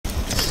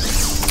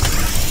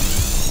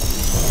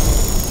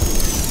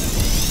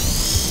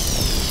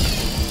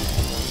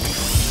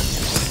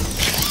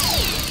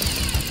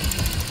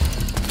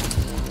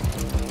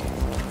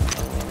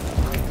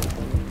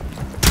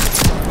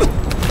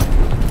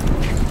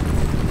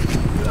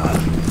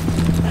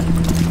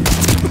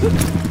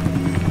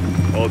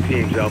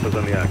teams, Alpha's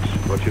on the X.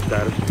 What's your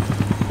status?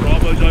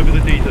 Bravo's over the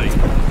DZ.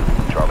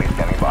 Charlie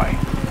standing by.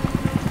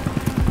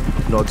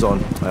 Nods on,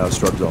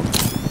 shrugs off.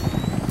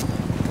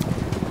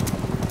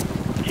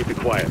 Keep it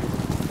quiet.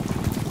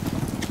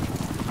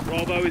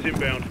 Bravo is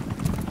inbound.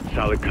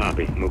 Solid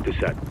copy. Move to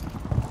set.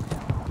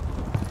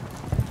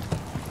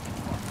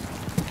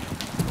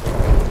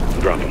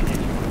 Drop him.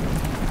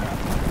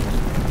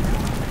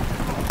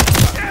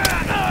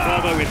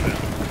 Bravo inbound.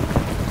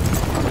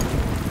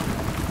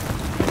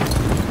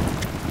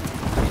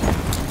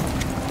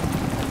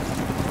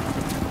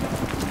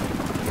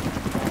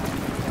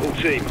 All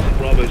teams,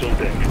 Bravo's on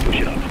deck. Push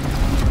it up.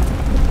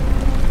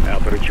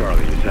 Alpha to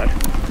Charlie, you set?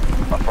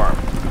 Affirm.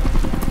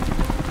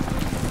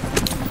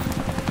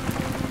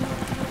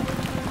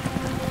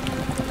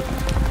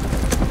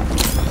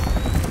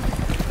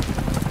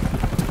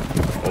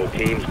 All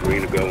teams,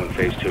 green to go in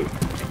phase 2.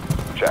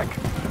 Check.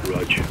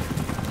 Roger.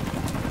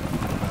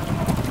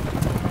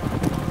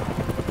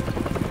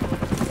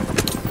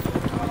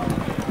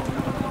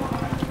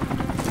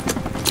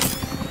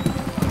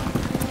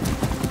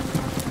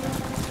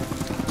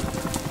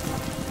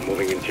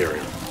 Moving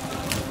interior.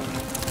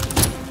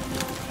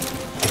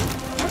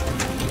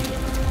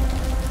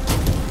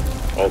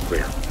 All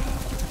clear.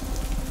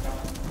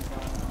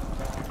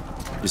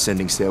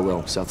 Descending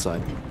stairwell, south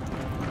side.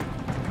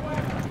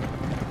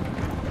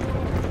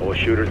 All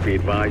shooters be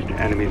advised,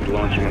 enemies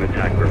launching an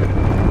attack group.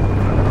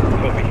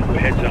 Copy. We're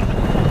heads up.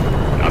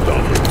 Knocked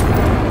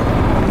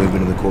off.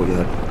 Movement in the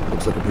courtyard.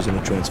 Looks like a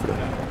prisoner transfer.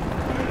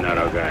 Not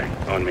our guy.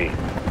 On me.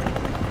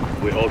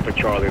 We hold for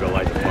Charlie to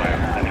light the fire,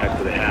 then head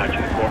for the hatch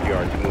in the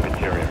courtyard to move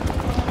interior.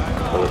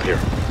 Hold here.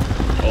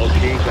 All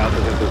teams,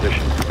 Alpha's in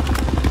position.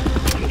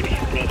 Copy.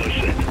 Bravo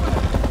set.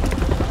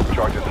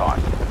 Charge is hot.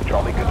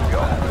 Charlie good to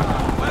go.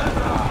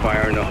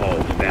 Fire in the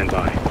hole. Stand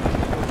by.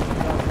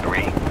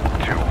 3,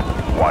 2,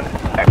 1.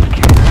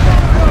 Execute.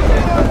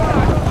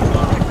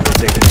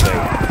 Take it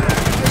safe.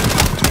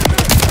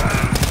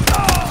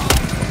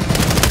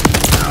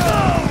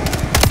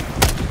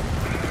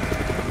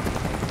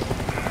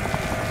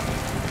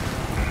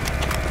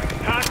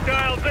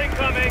 Hostiles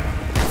incoming!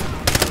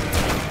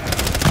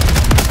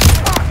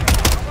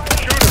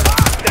 Shooter,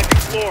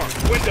 second floor,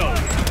 windows.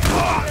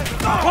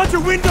 Roger,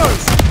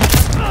 windows!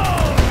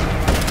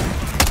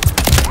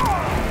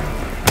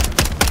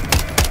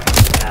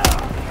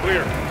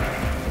 Clear.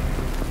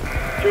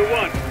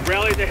 2-1,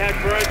 rally the head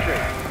for entry.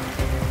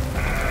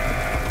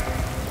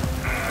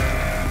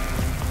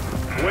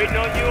 Waiting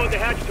on you on the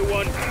hatch,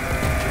 2-1.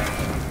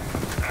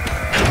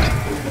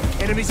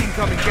 Enemies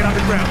incoming, get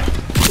underground.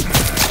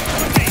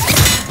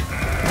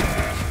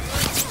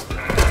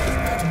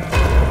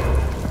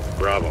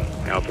 Bravo.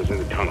 Alpha's in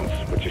the tunnels.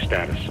 What's your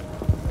status?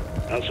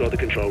 Outside the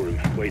control room,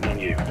 waiting on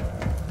you.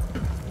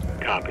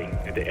 Copy.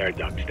 At the air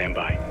duct. Stand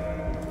by.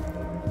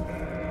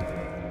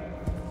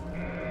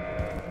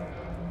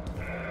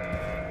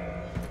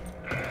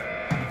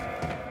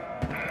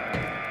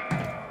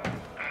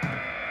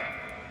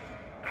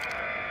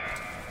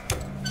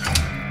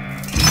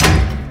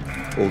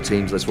 All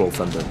teams, let's roll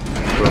thunder.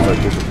 Bravo,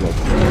 give it roll.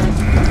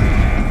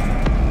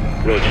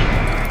 Roger.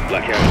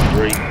 Blackout in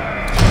 3,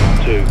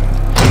 2,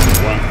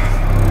 1.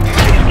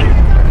 Execute.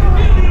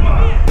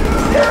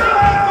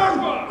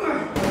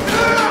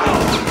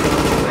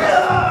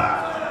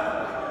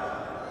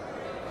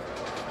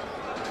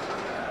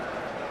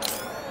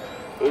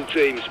 All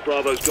teams,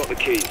 Bravo's got the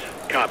keys.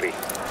 Copy.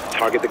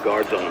 Target the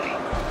guards only.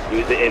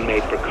 Use the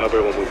inmates for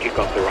cover when we kick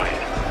off the riot.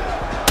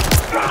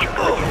 Roger.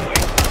 Guards only.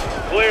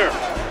 Clear.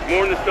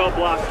 More in the cell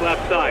blocks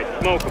left side.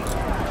 Smoke them.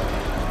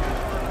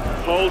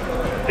 Hold.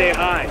 Stay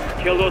high.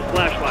 Kill those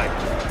flashlights.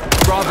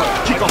 Bravo,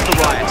 kick off the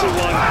riot. 2-1.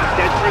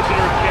 Dead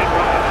prisoners can't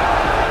riot.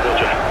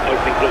 Roger.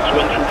 Opening blocks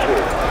 1 through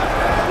 4.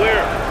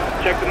 Clear.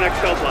 Check the next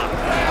cell block.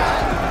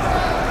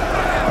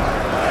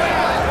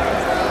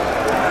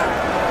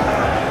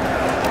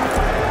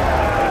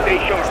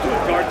 Stay sharp.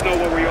 Guards know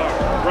where we are.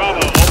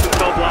 Bravo. Open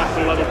cell blocks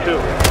on level 2.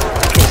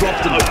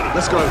 Drop them.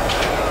 Let's go.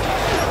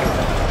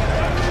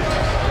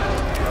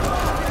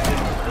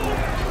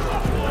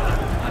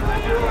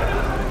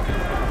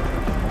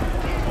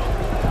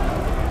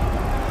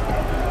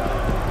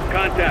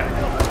 Contact.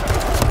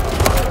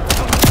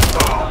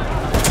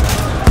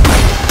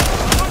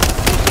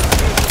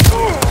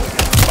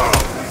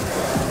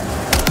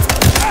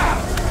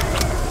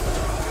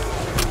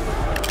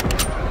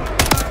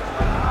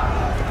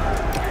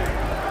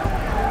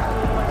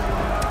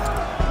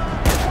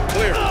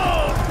 Clear.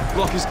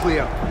 Block is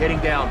clear. Heading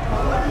down.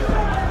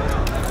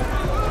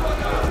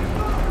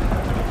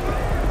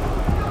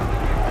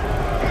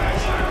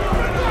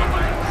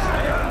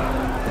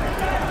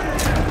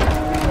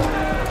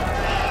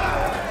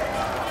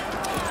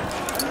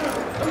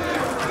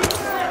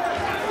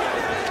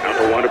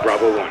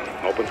 Bravo 1,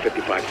 open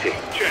 55T.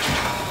 Check.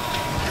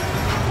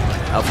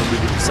 Alpha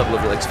moving to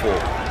sub-level X4.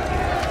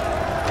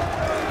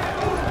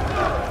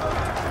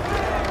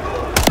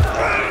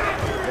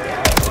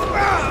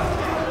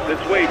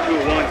 This way,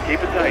 2-1,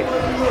 keep it tight.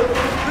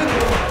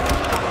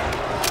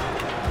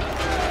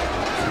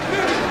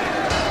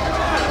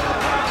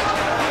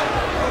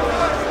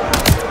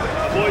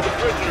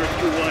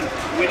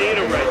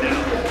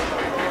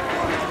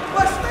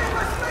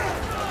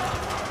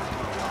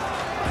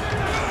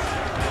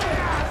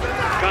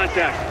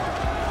 contact.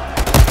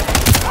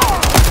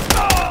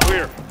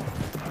 Clear.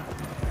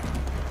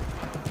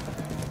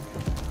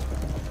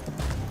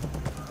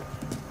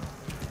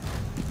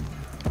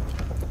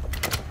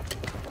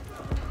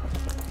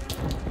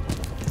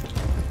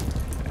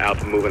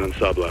 Alpha moving on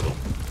sub-level.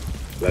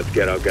 Let's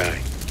get our guy.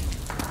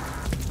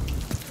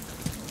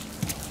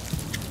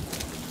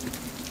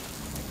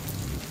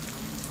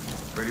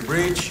 Ready,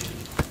 breach?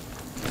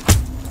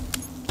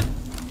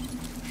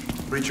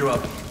 Breach, you're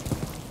up.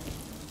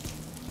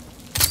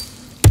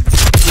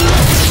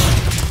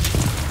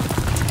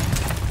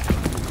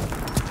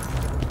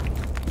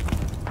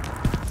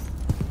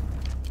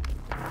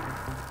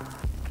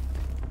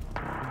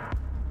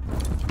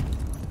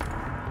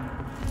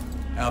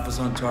 Alpha's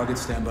on target,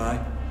 stand by.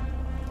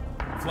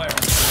 Flare.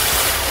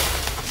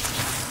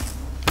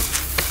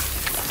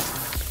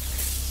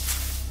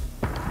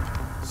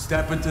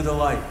 Step into the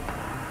light.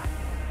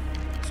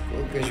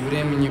 Сколько ж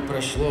времени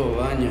прошло,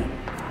 Ваня?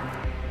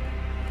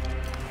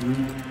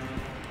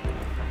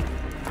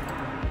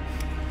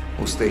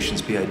 All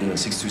stations PID on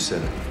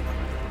 627.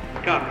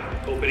 Copy.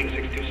 Opening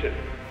 627.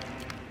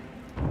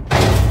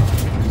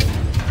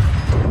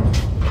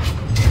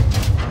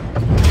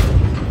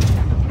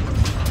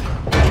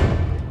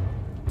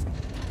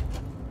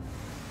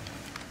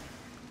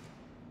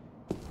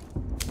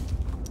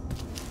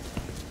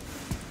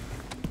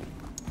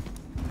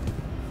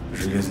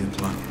 Железный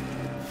план.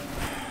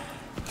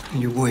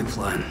 Любой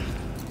план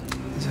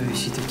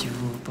зависит от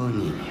его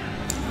выполнения.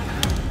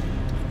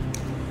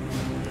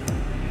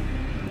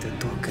 Это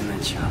только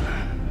начало.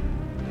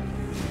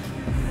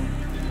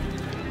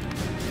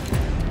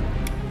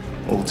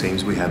 All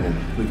teams, we have him.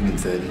 Moving in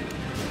 30.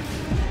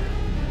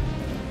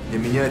 Для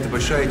меня это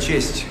большая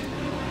честь.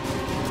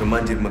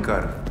 Командир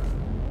Макаров.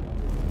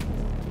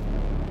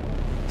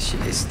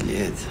 6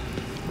 лет.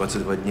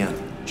 22 дня,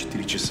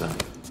 4 часа.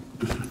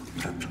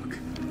 Браток.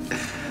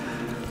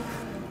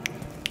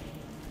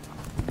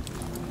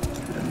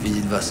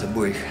 Видеть вас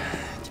обоих.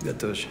 Тебя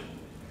тоже.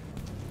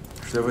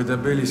 Что вы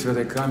добились в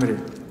этой камере?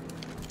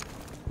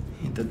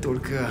 Это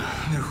только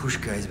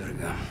верхушка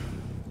айсберга.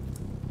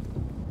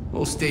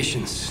 All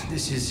stations,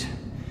 this is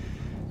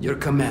your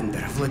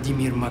commander,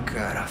 Vladimir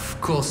Makarov.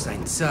 Call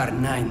sign Tsar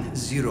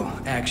 90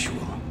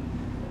 actual.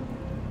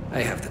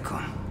 I have the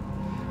con.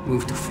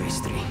 Move to phase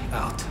 3.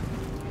 Out.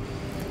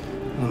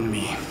 On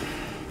me.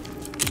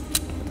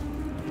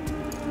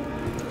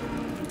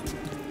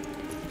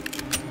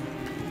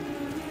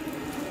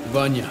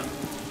 Vanya,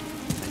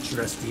 I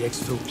trust the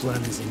exfil plan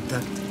is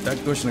intact. Так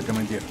точно,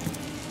 командир.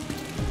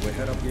 We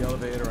head up the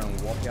elevator and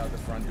walk out the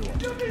front door.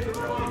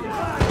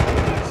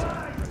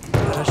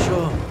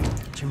 Хорошо.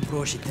 Чем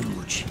проще, тем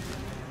лучше.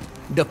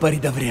 До поры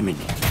до времени.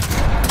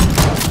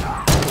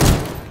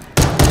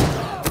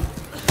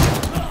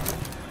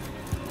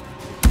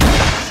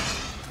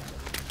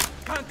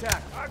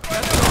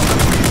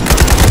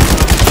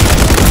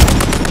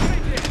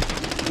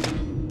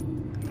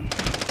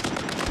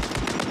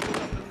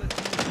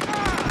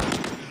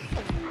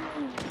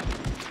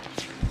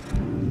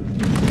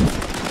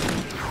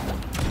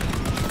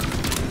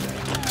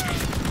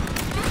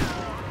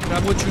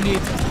 Grab what you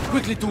need.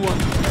 Quickly to one.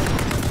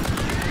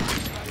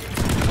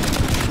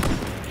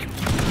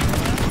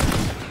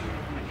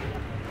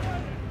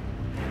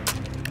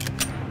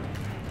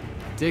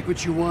 Take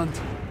what you want.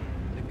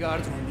 The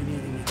guards won't be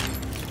needing it.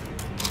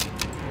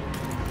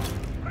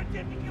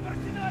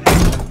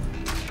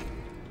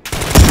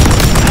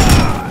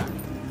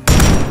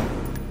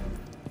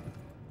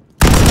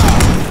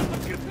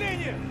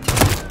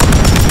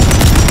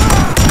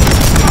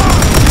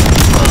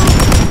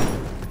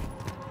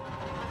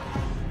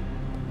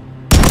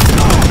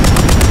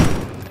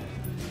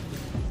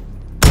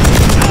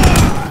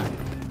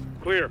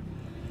 Clear.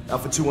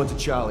 Alpha 2-1 to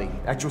Charlie.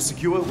 Actual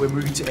secure, we're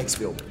moving to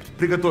exfil.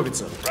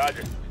 Приготовиться.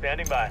 Roger.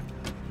 Standing by.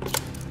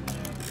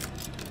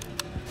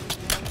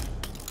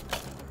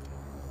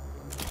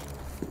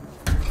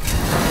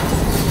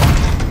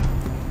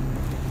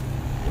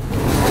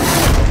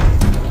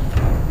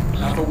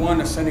 Alpha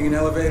 1 ascending an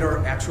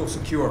elevator, actual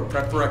secure.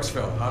 Prep for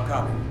exfil. How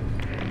copy?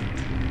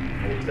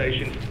 All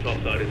stations, top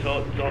side is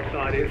hot, top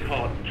side is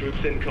hot.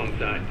 Troops in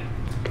contact.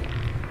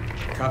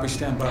 Copy,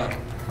 stand by.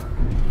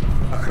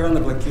 Охрана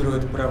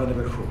блокирует право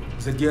наверху.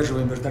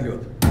 Задерживаем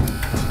вертолет.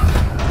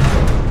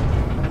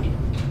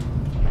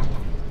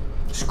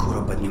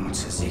 Скоро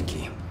поднимутся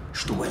зэки,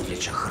 чтобы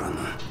отвлечь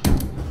охрану.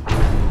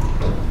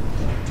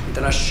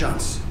 Это наш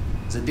шанс.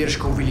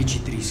 Задержка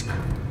увеличит риск.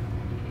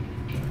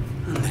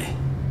 Андрей,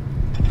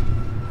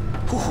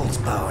 who holds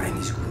power in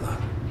this gulag?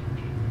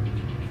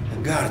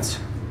 The guards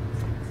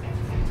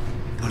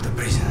or the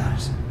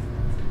prisoners?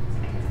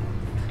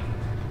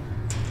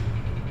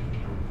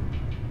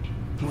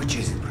 Which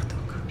is it, браток?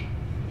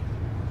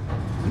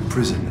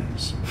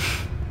 Prisoners.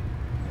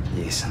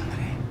 Yes,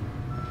 Андрей.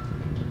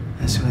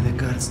 That's why the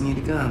guards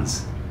need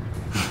guns.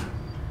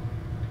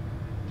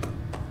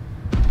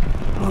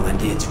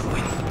 Молодец,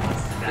 воин.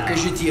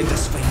 Докажите это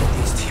своими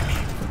действиями.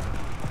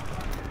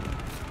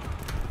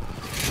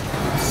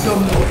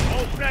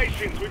 All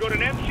stations, we got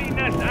an MC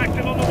nest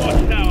active on the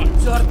watchtower.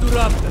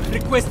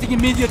 Requesting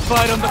immediate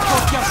fire on the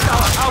courtyard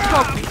tower. How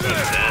copy?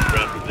 That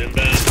round is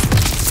inbound.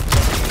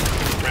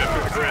 Trap to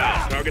the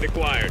ground. Target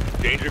acquired.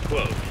 Danger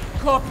close.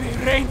 Copy.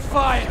 Rain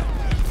fire.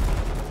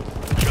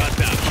 Shots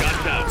out.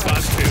 Shots out.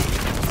 Box 2.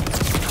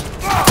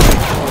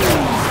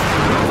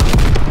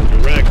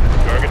 Direct.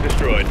 Target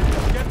destroyed.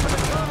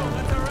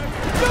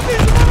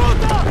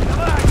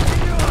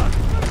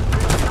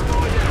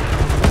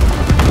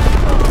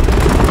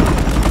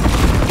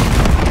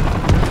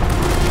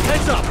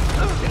 Heads up!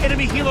 The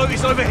enemy helo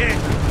is over here!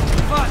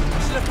 Fuck! You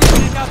should have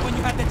figured it out when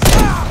you had the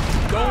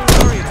chance. Don't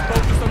worry, it's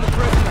focused on the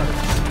prisoner.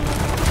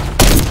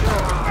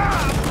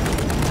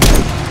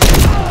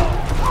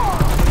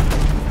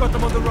 Got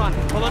them on the run.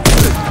 Hold on to it.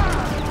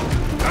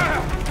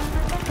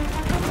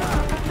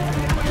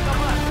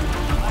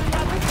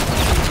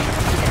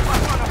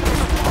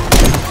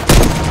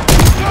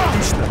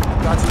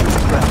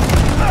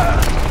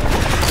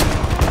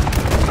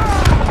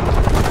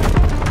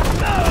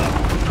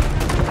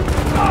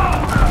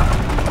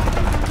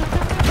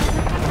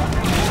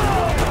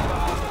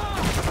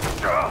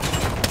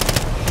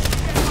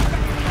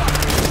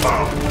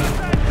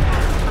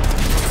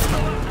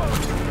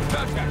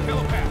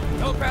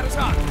 Helipad is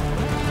hot.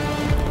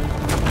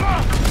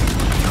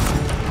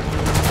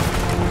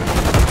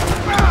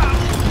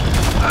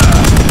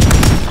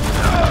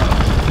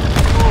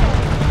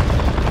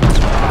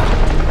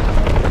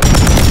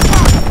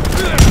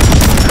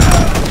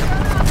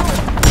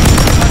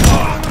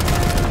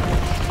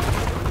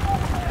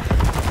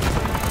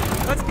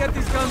 Let's get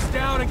these guns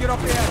down and get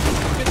off the edge.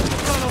 Get to the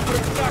tunnel for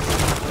extraction.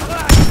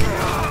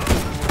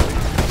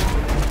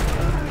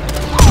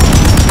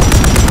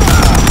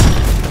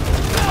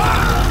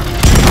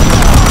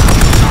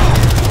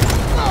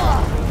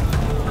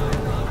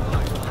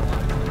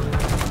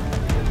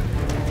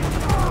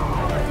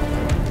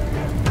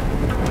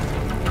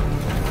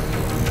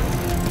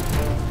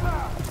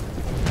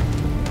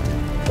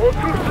 All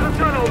troops to the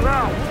tunnel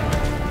now!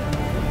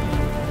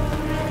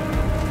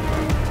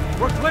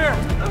 We're clear.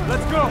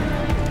 Let's go.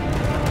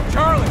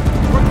 Charlie,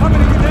 we're coming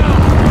to you now.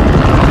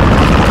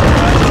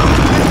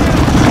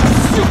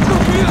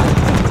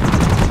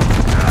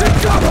 Take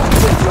cover.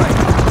 This way.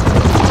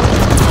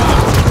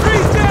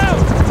 Freeze down.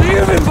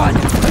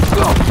 Let's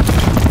go.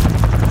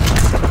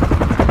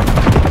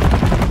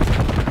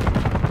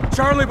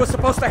 Charlie was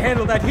supposed to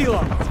handle that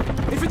helo.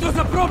 If it was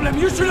a problem,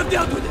 you should have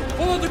dealt with it.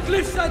 Follow the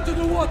cliffside to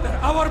the water.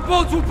 Our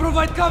boats will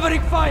provide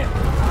covering fire.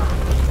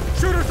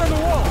 Shooters on the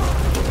wall.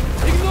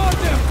 Ignore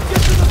them.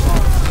 Get to the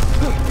boat.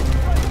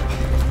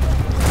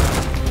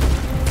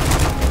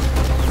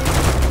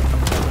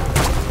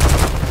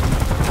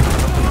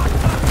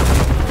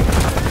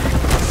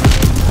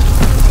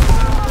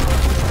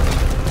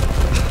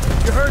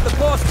 You heard the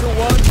boss,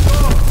 2-1.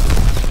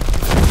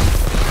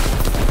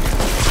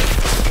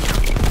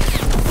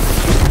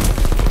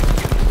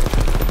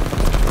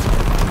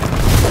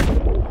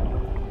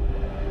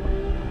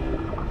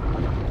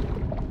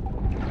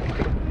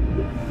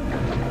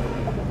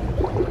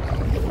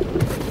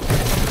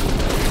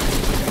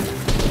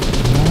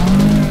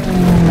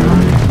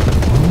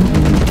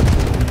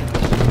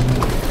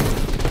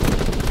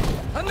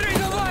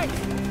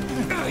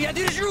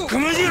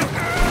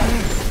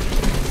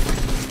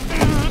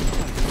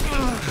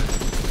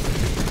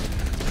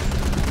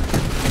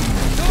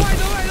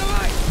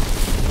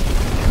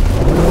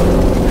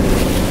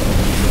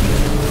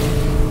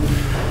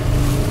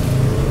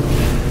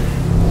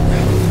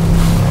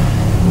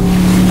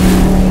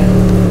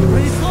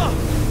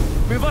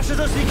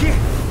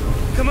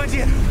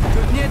 Командир!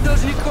 Тут нет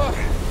должников.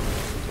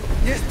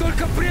 Есть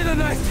только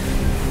преданность.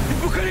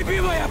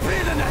 Непоколебимая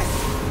преданность.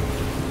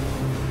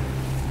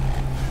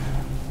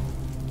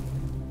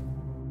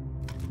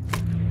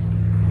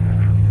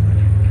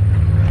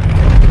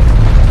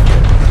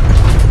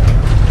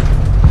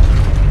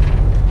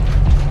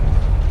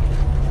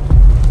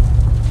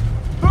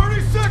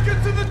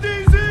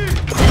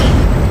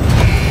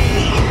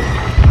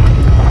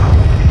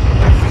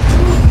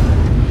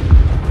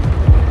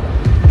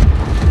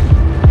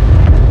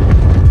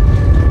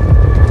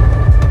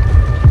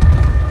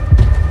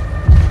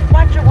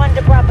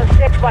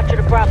 Watcher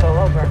to Bravo,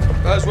 over.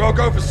 As well,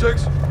 go for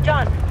 6.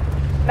 John,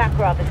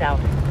 Makarov is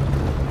out.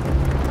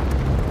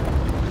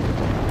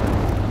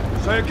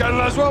 Say again,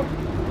 Laswell.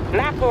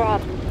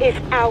 Makarov is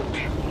out.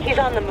 He's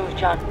on the move,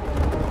 John.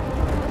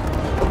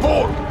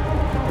 Aboard!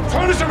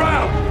 Turn us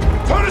around!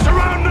 Turn us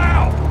around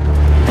now!